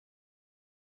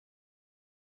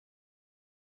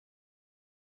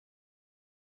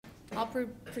I'll be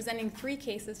presenting 3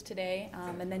 cases today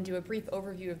and then do a brief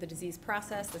overview of the disease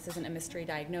process. This isn't a mystery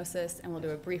diagnosis, and we'll do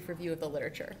a brief review of the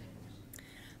literature.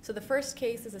 So the first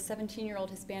case is a 17-year-old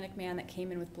Hispanic man that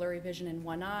came in with blurry vision in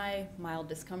one eye, mild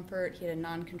discomfort. He had a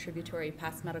non-contributory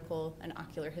past medical and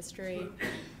ocular history.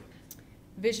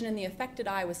 Vision in the affected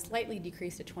eye was slightly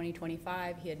decreased at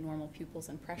 20/25. He had normal pupils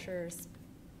and pressures.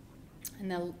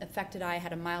 And the affected eye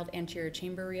had a mild anterior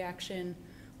chamber reaction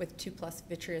with 2+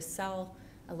 vitreous cell,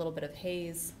 a little bit of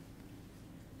haze.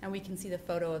 And we can see the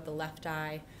photo of the left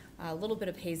eye, a little bit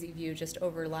of hazy view just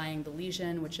overlying the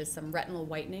lesion, which is some retinal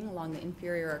whitening along the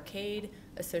inferior arcade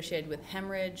associated with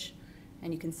hemorrhage.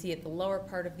 And you can see at the lower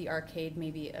part of the arcade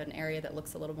maybe an area that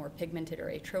looks a little more pigmented or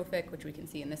atrophic, which we can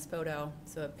see in this photo,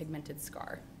 so a pigmented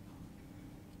scar.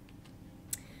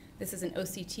 This is an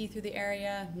OCT through the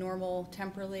area, normal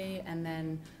temporally, and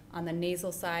then on the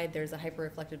nasal side there's a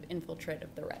hyperreflective infiltrate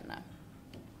of the retina.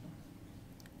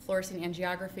 Fluorescein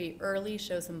angiography early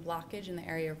shows some blockage in the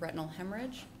area of retinal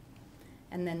hemorrhage,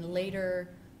 and then later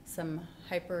some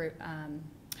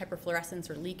hyperfluorescence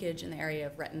or leakage in the area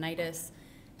of retinitis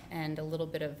and a little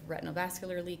bit of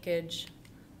retinovascular leakage.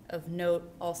 Of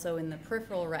note, also in the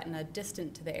peripheral retina,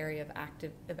 distant to the area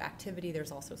of activity,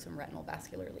 there's also some retinal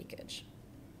vascular leakage.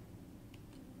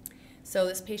 So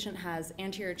this patient has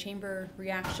anterior chamber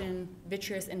reaction,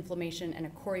 vitreous inflammation, and a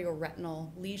chorioretinal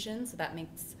lesion, so that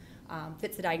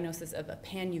fits the diagnosis of a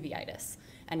panuveitis.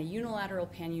 And a unilateral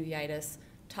panuveitis,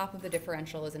 top of the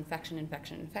differential is infection,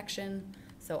 infection, infection,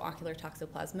 so ocular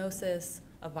toxoplasmosis,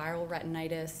 a viral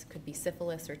retinitis, could be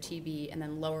syphilis or TB, and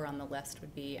then lower on the list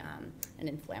would be an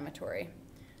inflammatory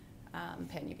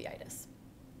panuveitis.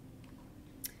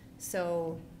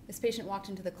 So this patient walked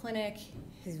into the clinic.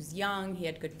 He was young, he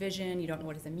had good vision, you don't know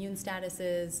what his immune status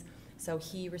is, so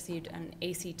he received an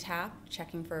AC tap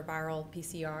checking for a viral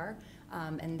PCR,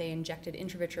 and they injected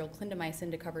intravitreal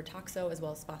clindamycin to cover toxo as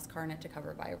well as foscarnet to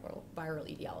cover viral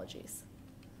etiologies.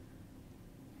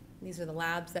 These are the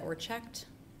labs that were checked,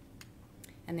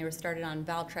 and they were started on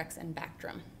Valtrex and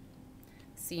Bactrim.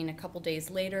 Seen a couple days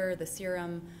later, the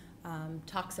serum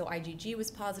toxo IgG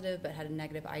was positive but had a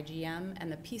negative IgM,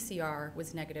 and the PCR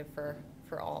was negative for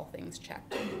all things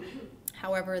checked.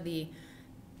 However, the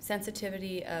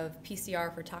sensitivity of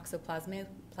PCR for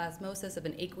toxoplasmosis of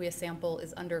an aqueous sample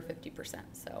is under 50%.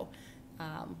 So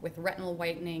with retinal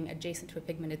whitening adjacent to a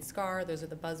pigmented scar, those are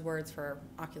the buzzwords for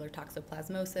ocular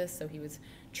toxoplasmosis, so he was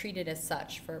treated as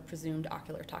such for presumed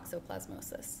ocular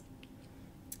toxoplasmosis.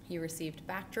 He received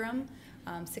Bactrim,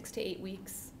 6 to 8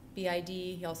 weeks, BID.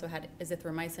 He also had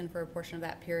azithromycin for a portion of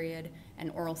that period,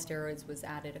 and oral steroids was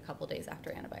added a couple days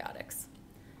after antibiotics.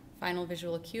 Final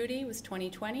visual acuity was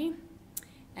 20/20,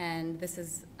 and this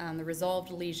is the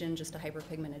resolved lesion, just a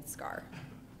hyperpigmented scar.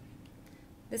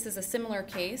 This is a similar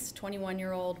case,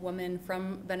 21-year-old woman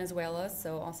from Venezuela,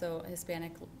 so also a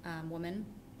Hispanic woman.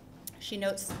 She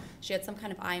notes she had some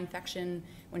kind of eye infection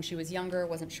when she was younger,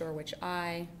 wasn't sure which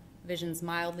eye, vision's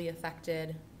mildly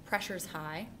affected, pressure's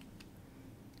high,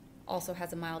 also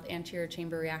has a mild anterior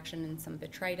chamber reaction and some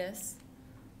vitritis.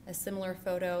 A similar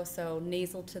photo, so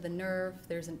nasal to the nerve,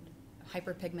 there's a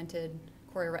hyperpigmented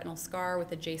chorioretinal scar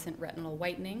with adjacent retinal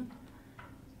whitening,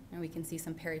 and we can see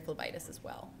some periphlebitis as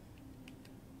well.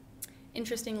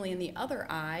 Interestingly, in the other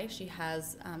eye, she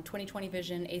has 20/20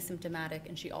 vision, asymptomatic,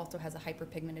 and she also has a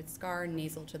hyperpigmented scar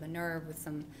nasal to the nerve with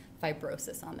some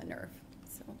fibrosis on the nerve.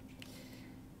 So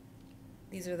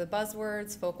these are the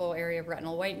buzzwords: focal area of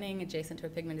retinal whitening adjacent to a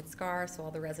pigmented scar, so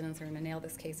all the residents are going to nail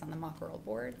this case on the mock oral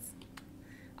boards.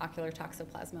 Ocular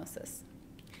toxoplasmosis.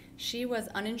 She was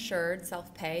uninsured,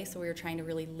 self-pay, so we were trying to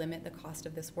really limit the cost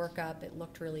of this workup. It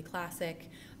looked really classic.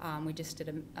 We just did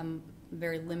a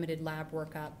very limited lab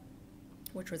workup,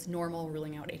 which was normal,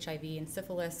 ruling out HIV and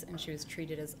syphilis, and she was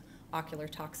treated as ocular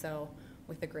toxo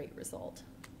with a great result.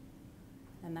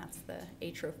 And that's the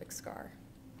atrophic scar.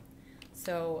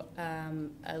 So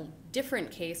a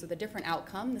different case with a different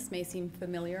outcome. This may seem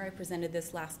familiar. I presented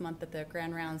this last month at the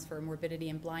Grand Rounds for Morbidity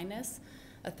and Blindness.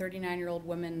 A 39-year-old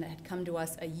woman that had come to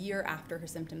us a year after her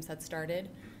symptoms had started,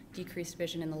 decreased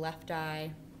vision in the left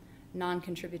eye,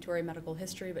 non-contributory medical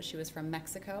history, but she was from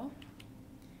Mexico.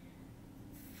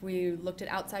 We looked at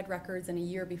outside records, and a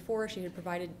year before she had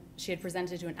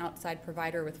presented to an outside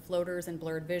provider with floaters and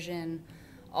blurred vision,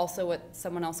 also what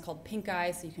someone else called pink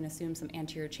eye, so you can assume some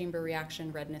anterior chamber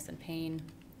reaction, redness, and pain.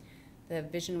 The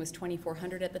vision was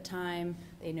 2400 at the time.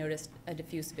 They noticed a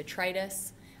diffuse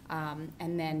vitritis,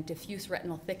 and then diffuse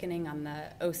retinal thickening on the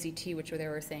OCT, which they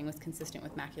were saying was consistent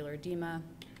with macular edema.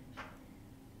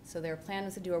 So their plan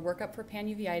was to do a workup for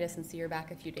panuveitis and see her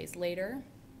back a few days later.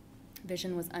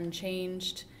 Vision was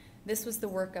unchanged. This was the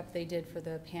workup they did for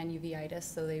the pan-uveitis.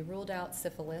 So they ruled out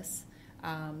syphilis,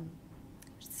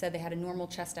 said they had a normal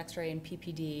chest x-ray and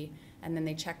PPD, and then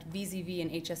they checked VZV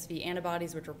and HSV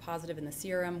antibodies, which were positive in the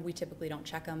serum. We typically don't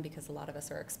check them because a lot of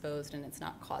us are exposed and it's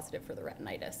not causative for the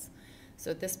retinitis. So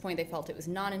at this point, they felt it was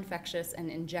non-infectious and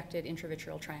injected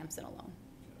intravitreal triamcinolone.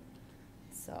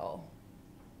 So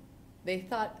they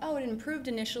thought, oh, it improved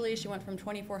initially. She went from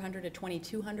 2,400 to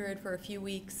 2,200 for a few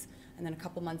weeks. And then a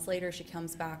couple months later, she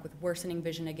comes back with worsening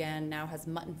vision again, now has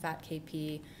mutton fat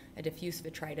KP, a diffuse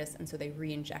vitritis, and so they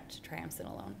re-inject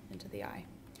triamcinolone into the eye.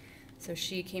 So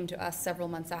she came to us several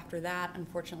months after that.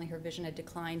 Unfortunately, her vision had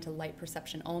declined to light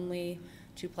perception only,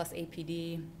 2+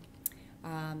 APD.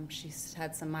 She's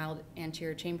had some mild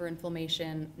anterior chamber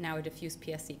inflammation, now a diffuse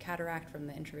PSC cataract from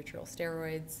the intravitreal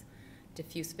steroids,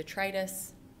 diffuse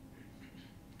vitritis.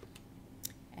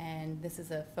 And this is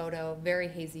a photo, very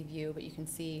hazy view, but you can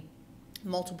see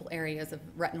multiple areas of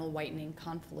retinal whitening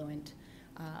confluent.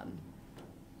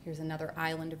 Here's another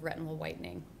island of retinal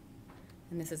whitening.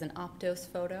 And this is an optos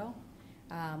photo.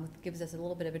 It gives us a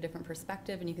little bit of a different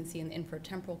perspective, and you can see in the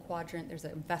infratemporal quadrant there's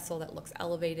a vessel that looks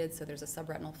elevated, so there's a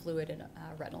subretinal fluid and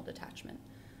retinal detachment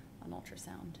on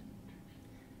ultrasound.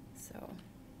 So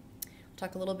we'll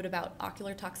talk a little bit about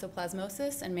ocular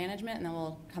toxoplasmosis and management, and then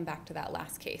we'll come back to that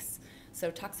last case. So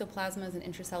toxoplasma is an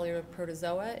intracellular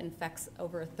protozoa, infects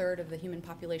over 1/3 of the human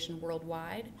population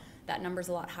worldwide. That number's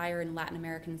a lot higher in Latin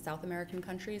American and South American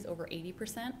countries, over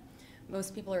 80%.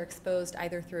 Most people are exposed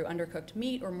either through undercooked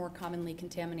meat or more commonly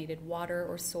contaminated water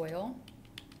or soil.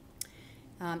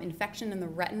 Infection in the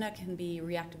retina can be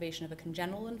reactivation of a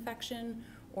congenital infection,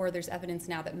 or there's evidence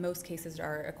now that most cases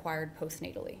are acquired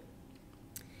postnatally.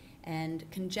 And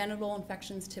congenital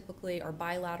infections typically are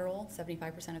bilateral,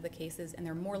 75% of the cases, and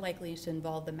they're more likely to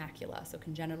involve the macula. So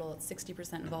congenital, it's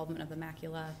 60% involvement of the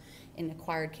macula. In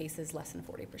acquired cases, less than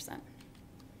 40%.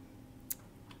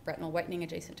 Retinal whitening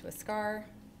adjacent to a scar.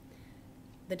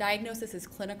 The diagnosis is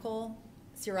clinical.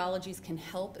 Serologies can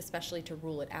help, especially to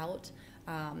rule it out.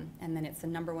 And then it's the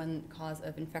 #1 cause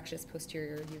of infectious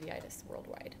posterior uveitis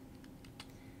worldwide.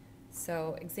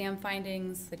 So exam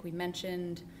findings, like we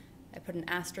mentioned, I put an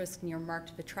asterisk near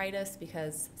marked vitritis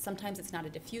because sometimes it's not a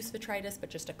diffuse vitritis, but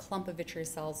just a clump of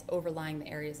vitreous cells overlying the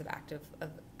areas of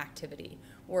activity.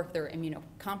 Or if they're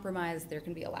immunocompromised, there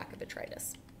can be a lack of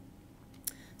vitritis.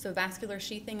 So vascular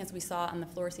sheathing, as we saw on the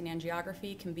fluorescein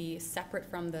angiography, can be separate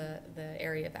from the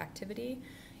area of activity.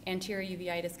 Anterior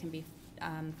uveitis can be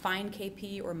fine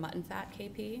KP or mutton fat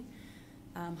KP.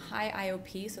 High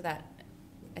IOP, so that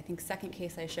I think second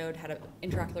case I showed had an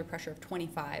intraocular pressure of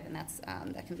 25, and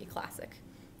that can be classic.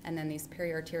 And then these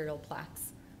periarterial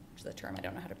plaques, which is a term I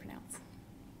don't know how to pronounce.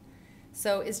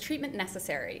 So is treatment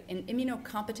necessary? In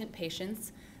immunocompetent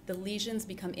patients, the lesions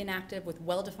become inactive with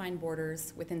well-defined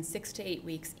borders within 6 to 8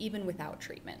 weeks, even without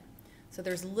treatment. So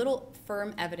there's little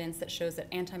firm evidence that shows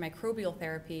that antimicrobial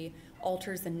therapy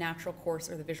alters the natural course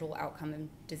or the visual outcome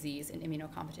of disease in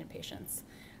immunocompetent patients.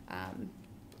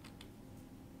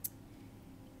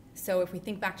 So if we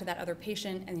think back to that other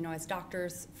patient, and as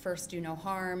doctors, first do no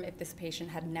harm. If this patient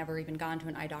had never even gone to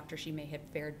an eye doctor, she may have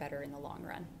fared better in the long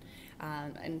run.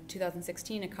 In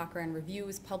 2016, a Cochrane review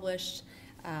was published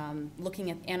looking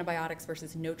at antibiotics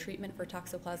versus no treatment for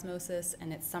toxoplasmosis,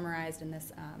 and it's summarized in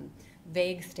this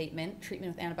vague statement: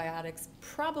 treatment with antibiotics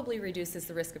probably reduces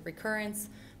the risk of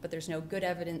recurrence, but there's no good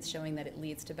evidence showing that it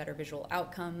leads to better visual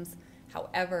outcomes.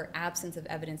 However, absence of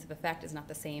evidence of effect is not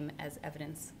the same as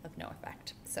evidence of no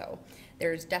effect. So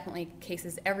there's definitely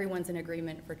cases everyone's in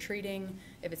agreement for treating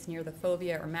if it's near the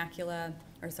fovea or macula,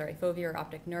 fovea or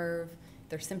optic nerve.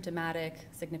 They're symptomatic,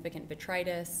 significant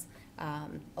vitritis,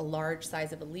 a large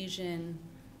size of a lesion,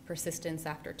 persistence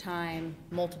after time,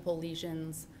 multiple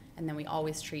lesions, and then we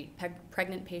always treat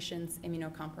pregnant patients,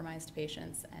 immunocompromised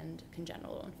patients, and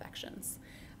congenital infections.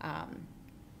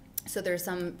 So there's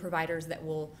some providers that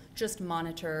will just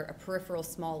monitor a peripheral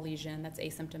small lesion that's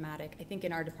asymptomatic. I think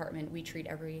in our department, we treat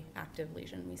every active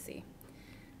lesion we see.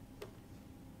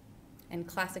 And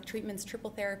classic treatments,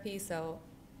 triple therapy, so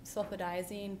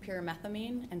sulfadiazine,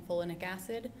 pyrimethamine, and folinic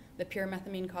acid. The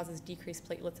pyrimethamine causes decreased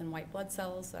platelets and white blood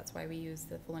cells, so that's why we use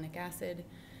the folinic acid.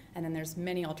 And then there's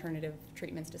many alternative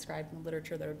treatments described in the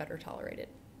literature that are better tolerated.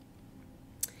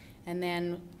 And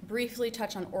then briefly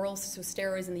touch on oral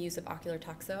steroids and the use of ocular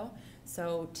toxo.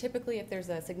 So typically if there's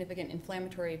a significant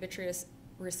inflammatory vitreous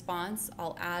response,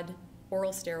 I'll add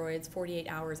oral steroids 48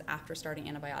 hours after starting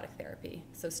antibiotic therapy.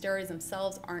 So steroids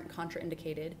themselves aren't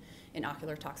contraindicated in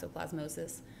ocular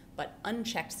toxoplasmosis, but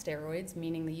unchecked steroids,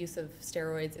 meaning the use of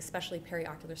steroids, especially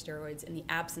periocular steroids, in the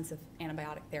absence of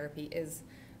antibiotic therapy is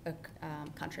a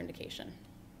contraindication.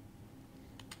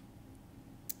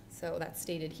 So that's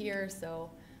stated here.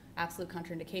 So absolute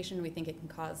contraindication, we think it can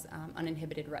cause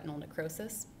uninhibited retinal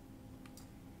necrosis.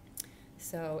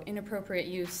 So inappropriate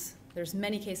use, there's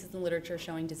many cases in the literature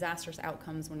showing disastrous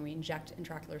outcomes when we inject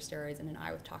intraocular steroids in an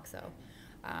eye with toxo.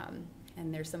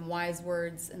 And there's some wise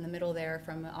words in the middle there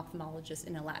from an ophthalmologist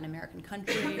in a Latin American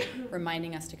country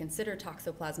reminding us to consider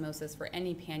toxoplasmosis for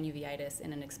any panuveitis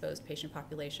in an exposed patient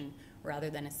population rather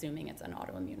than assuming it's an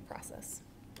autoimmune process.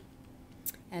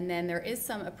 And then there is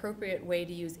some appropriate way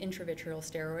to use intravitreal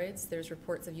steroids. There's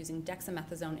reports of using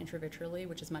dexamethasone intravitreally,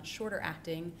 which is much shorter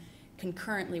acting,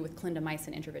 concurrently with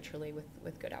clindamycin intravitreally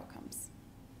with good outcomes.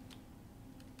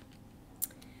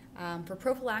 For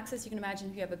prophylaxis, you can imagine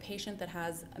if you have a patient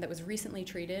that was recently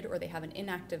treated or they have an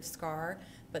inactive scar,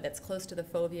 but that's close to the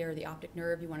fovea or the optic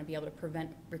nerve, you want to be able to prevent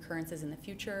recurrences in the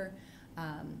future.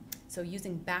 So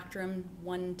using Bactrim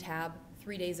 1 tab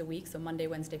 3 days a week, so Monday,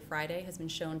 Wednesday, Friday, has been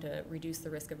shown to reduce the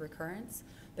risk of recurrence.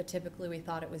 But typically we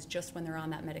thought it was just when they're on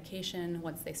that medication.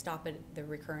 Once they stop it, the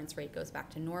recurrence rate goes back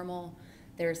to normal.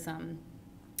 There's some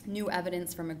new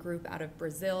evidence from a group out of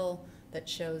Brazil that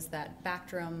shows that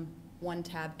Bactrim 1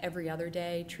 tab every other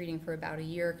day, treating for about a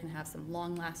year, can have some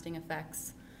long-lasting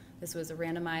effects. This was a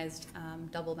randomized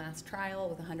double-masked trial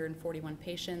with 141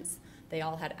 patients. They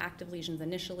all had active lesions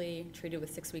initially, treated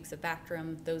with 6 weeks of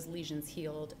Bactrim. Those lesions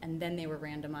healed, and then they were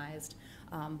randomized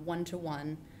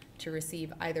 1-to-1 to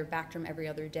receive either Bactrim every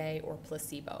other day or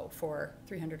placebo for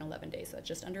 311 days, so that's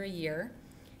just under a year.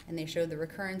 And they showed the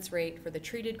recurrence rate for the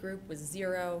treated group was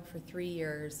 0 for 3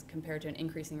 years compared to an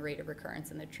increasing rate of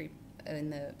recurrence in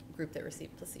the group that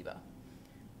received placebo.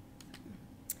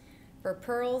 For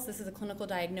pearls, this is a clinical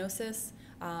diagnosis.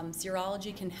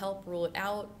 Serology can help rule it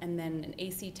out, and then an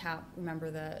AC tap,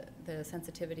 remember the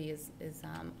sensitivity is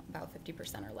about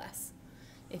 50% or less.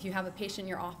 If you have a patient in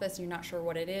your office and you're not sure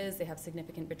what it is, they have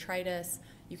significant botrytis,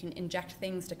 you can inject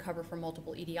things to cover for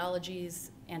multiple etiologies,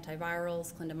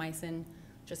 antivirals, clindamycin.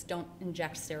 Just don't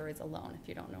inject steroids alone if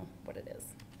you don't know what it is.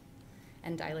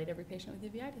 And dilate every patient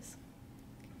with uveitis.